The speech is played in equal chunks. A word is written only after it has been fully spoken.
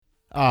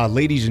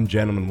Ladies and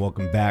gentlemen,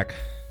 welcome back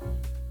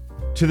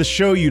to the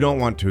show you don't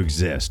want to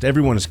exist.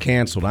 Everyone is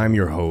canceled. I'm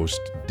your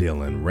host,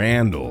 Dylan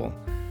Randall.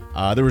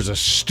 There was a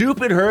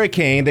stupid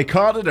hurricane. They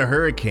called it a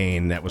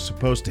hurricane that was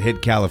supposed to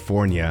hit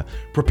California,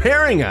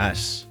 preparing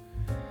us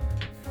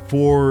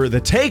for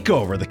the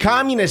takeover, the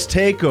communist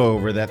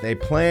takeover that they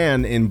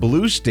plan in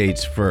blue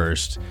states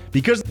first,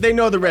 because they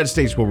know the red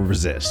states will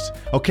resist.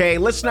 Okay,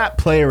 let's not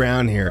play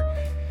around here.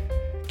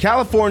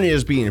 California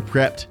is being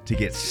prepped to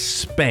get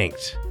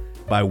spanked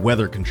by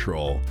weather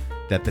control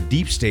that the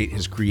deep state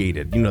has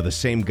created. You know, the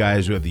same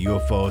guys who have the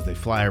UFOs, they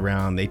fly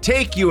around, they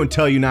take you and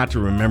tell you not to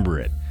remember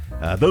it.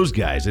 Those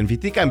guys. And if you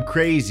think I'm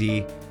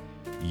crazy,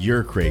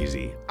 you're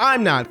crazy.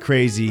 I'm not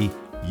crazy,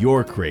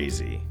 you're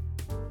crazy.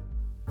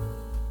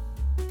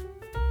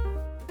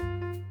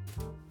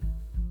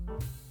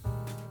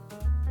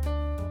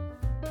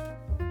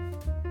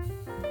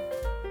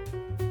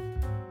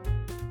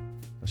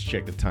 Let's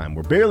check the time.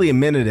 We're barely a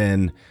minute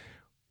in.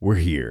 We're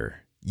here.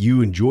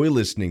 You enjoy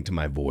listening to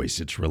my voice.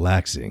 It's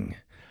relaxing.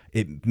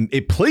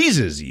 It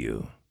pleases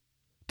you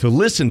to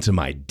listen to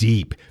my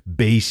deep,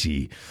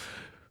 bassy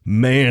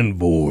man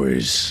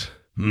voice.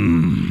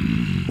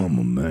 I'm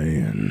a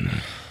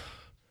man.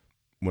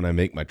 When I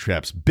make my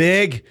traps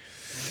big,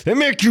 they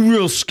make you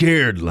real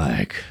scared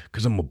like,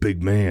 because I'm a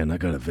big man. I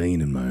got a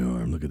vein in my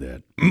arm. Look at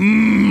that.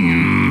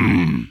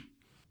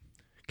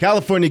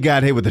 California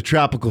got hit with a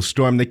tropical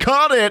storm. They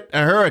called it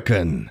a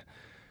hurricane.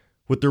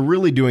 What they're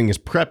really doing is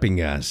prepping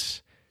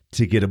us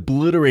to get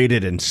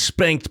obliterated and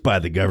spanked by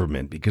the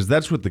government, because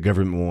that's what the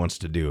government wants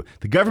to do.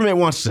 The government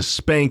wants to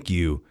spank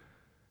you,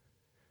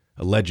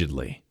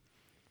 allegedly.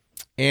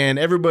 And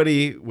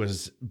everybody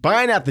was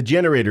buying out the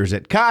generators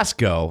at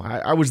Costco.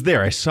 I was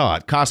there. I saw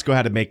it. Costco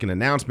had to make an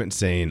announcement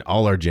saying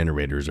all our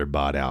generators are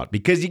bought out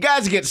because you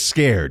guys get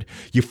scared.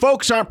 You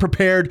folks aren't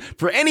prepared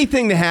for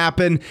anything to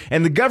happen,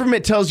 and the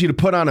government tells you to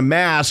put on a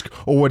mask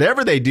or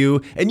whatever they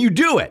do, and you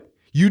do it.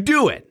 You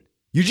do it.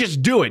 You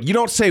just do it. You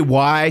don't say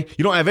why.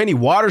 You don't have any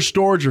water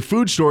storage or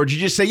food storage. You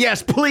just say,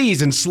 yes,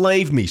 please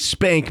enslave me,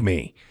 spank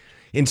me,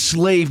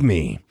 enslave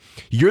me.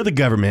 You're the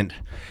government,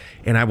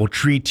 and I will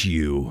treat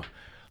you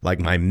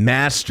like my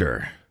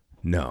master.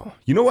 No.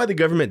 You know why the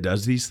government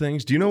does these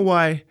things? Do you know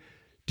why?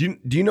 Do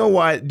you know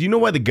why? Do you know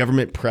why the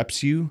government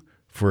preps you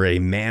for a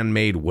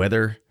man-made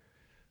weather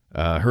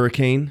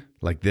hurricane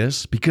like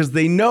this? Because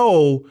they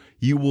know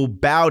you will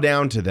bow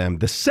down to them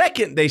the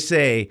second they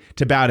say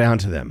to bow down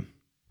to them.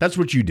 That's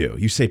what you do.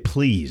 You say,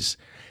 please,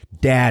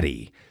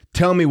 daddy,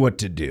 tell me what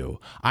to do.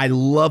 I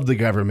love the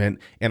government,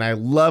 and I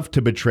love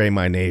to betray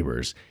my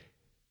neighbors.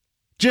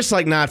 Just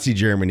like Nazi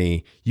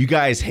Germany, you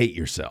guys hate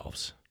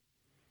yourselves.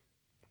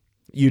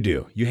 You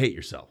do. You hate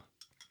yourself.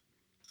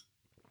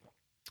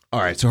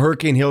 All right, so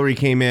Hurricane Hillary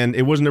came in.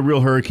 It wasn't a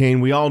real hurricane.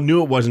 We all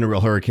knew it wasn't a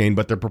real hurricane,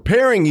 but they're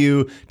preparing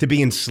you to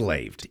be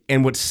enslaved.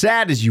 And what's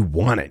sad is you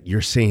want it.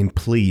 You're saying,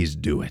 please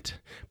do it.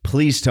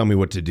 Please tell me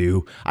what to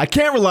do. I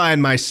can't rely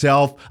on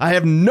myself. I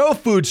have no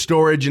food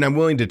storage, and I'm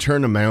willing to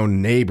turn to my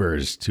own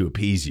neighbors to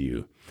appease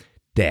you.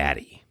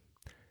 Daddy.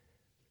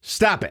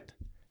 Stop it.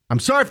 I'm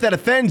sorry if that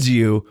offends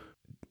you.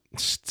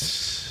 Just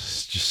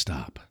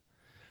stop.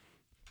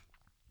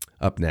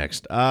 Up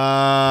next.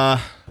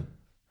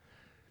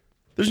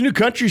 There's a new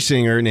country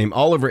singer named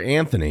Oliver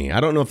Anthony.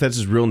 I don't know if that's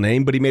his real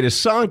name, but he made a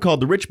song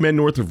called The Rich Men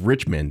North of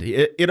Richmond.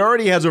 It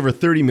already has over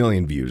 30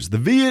 million views. The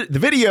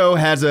video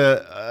has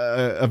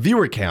a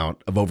viewer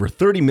count of over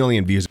 30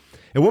 million views.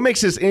 And what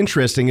makes this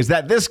interesting is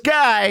that this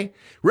guy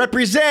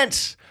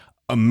represents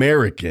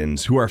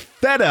Americans who are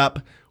fed up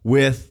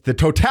with the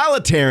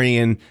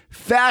totalitarian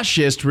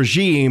fascist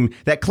regime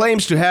that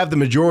claims to have the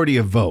majority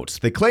of votes.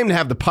 They claim to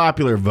have the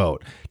popular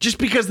vote. Just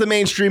because the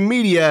mainstream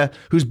media,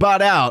 who's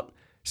bought out,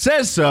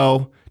 says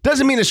so,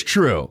 doesn't mean it's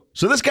true.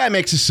 So this guy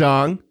makes a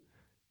song,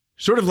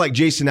 sort of like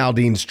Jason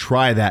Aldean's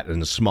Try That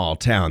in a Small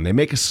Town. They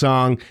make a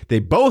song, they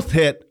both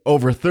hit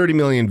over 30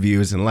 million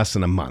views in less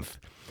than a month.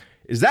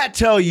 Does that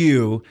tell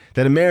you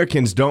that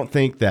Americans don't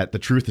think that the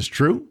truth is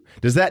true?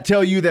 Does that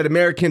tell you that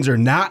Americans are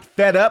not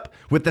fed up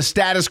with the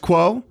status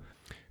quo?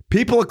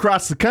 People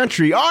across the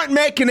country aren't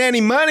making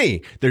any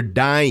money. They're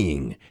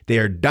dying. They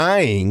are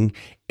dying.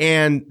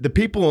 And the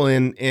people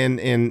in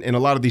a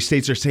lot of these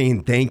states are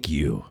saying, thank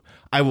you.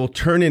 I will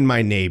turn in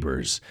my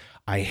neighbors.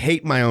 I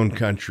hate my own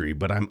country,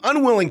 but I'm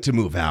unwilling to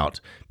move out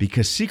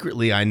because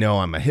secretly I know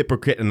I'm a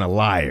hypocrite and a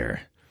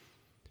liar.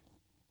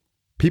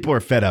 People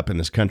are fed up in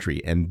this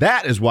country, and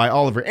that is why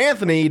Oliver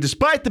Anthony,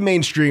 despite the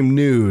mainstream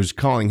news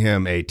calling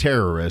him a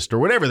terrorist or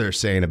whatever they're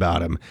saying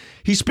about him,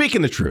 he's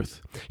speaking the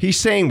truth. He's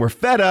saying we're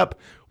fed up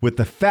with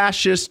the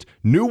fascist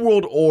New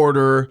World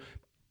Order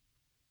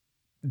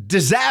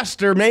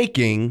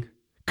disaster-making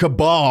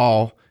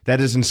cabal that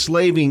is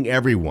enslaving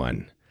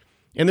everyone.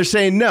 And they're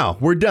saying, no,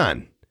 we're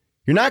done.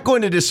 You're not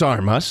going to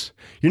disarm us.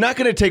 You're not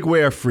going to take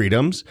away our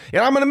freedoms.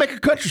 And I'm going to make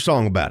a country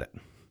song about it.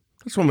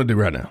 That's what I'm going to do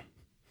right now.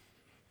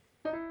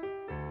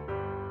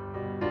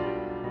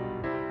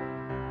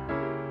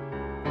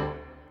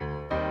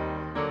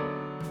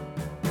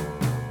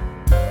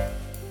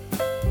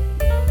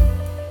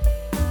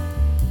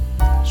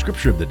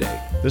 Scripture of the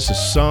day. This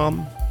is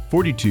Psalm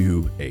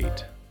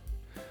 42:8.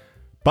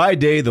 By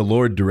day the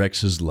Lord directs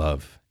his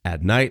love.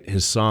 At night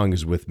his song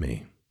is with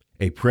me,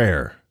 a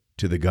prayer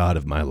to the God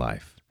of my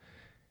life.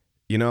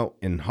 You know,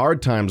 in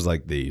hard times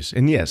like these,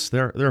 and yes,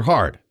 they're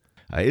hard,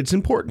 it's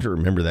important to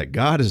remember that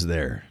God is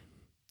there,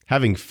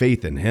 having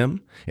faith in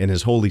him and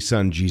his holy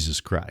Son,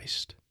 Jesus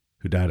Christ,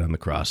 who died on the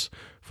cross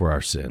for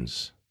our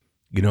sins.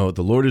 You know,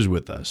 the Lord is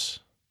with us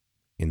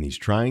in these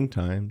trying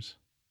times,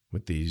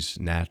 with these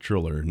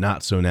natural or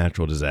not so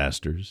natural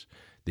disasters,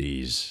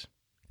 these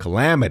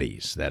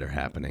calamities that are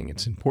happening.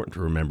 It's important to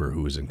remember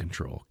who is in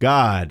control.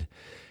 God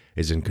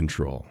is in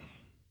control.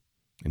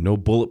 And no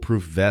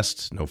bulletproof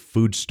vests, no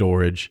food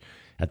storage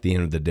at the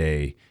end of the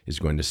day is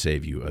going to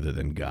save you other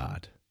than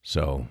God.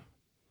 So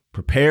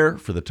prepare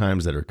for the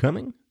times that are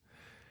coming.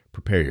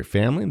 Prepare your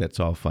family. That's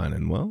all fine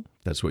and well.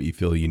 That's what you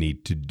feel you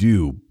need to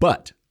do.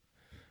 But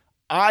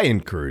I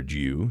encourage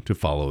you to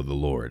follow the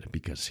Lord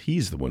because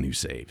he's the one who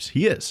saves.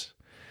 He is.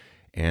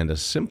 And a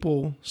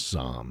simple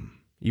psalm,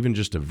 even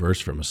just a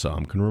verse from a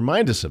psalm, can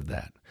remind us of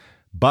that.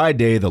 By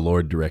day the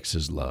Lord directs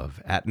his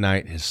love. At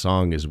night his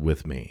song is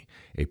with me,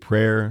 a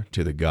prayer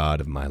to the God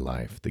of my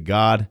life, the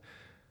God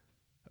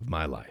of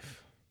my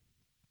life.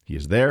 He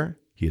is there.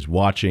 He is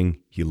watching.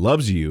 He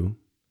loves you.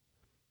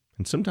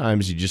 And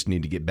sometimes you just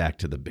need to get back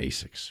to the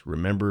basics.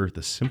 Remember,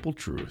 the simple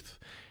truth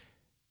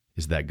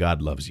is that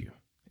God loves you.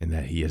 And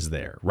that he is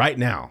there right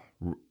now.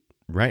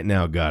 Right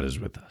now, God is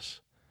with us.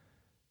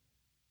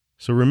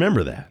 So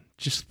remember that.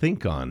 Just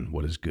think on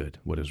what is good,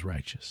 what is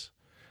righteous.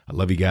 I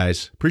love you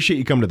guys. Appreciate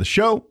you coming to the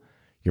show.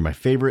 You're my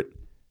favorite.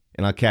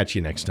 And I'll catch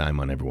you next time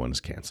on Everyone is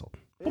Canceled.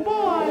 Boys,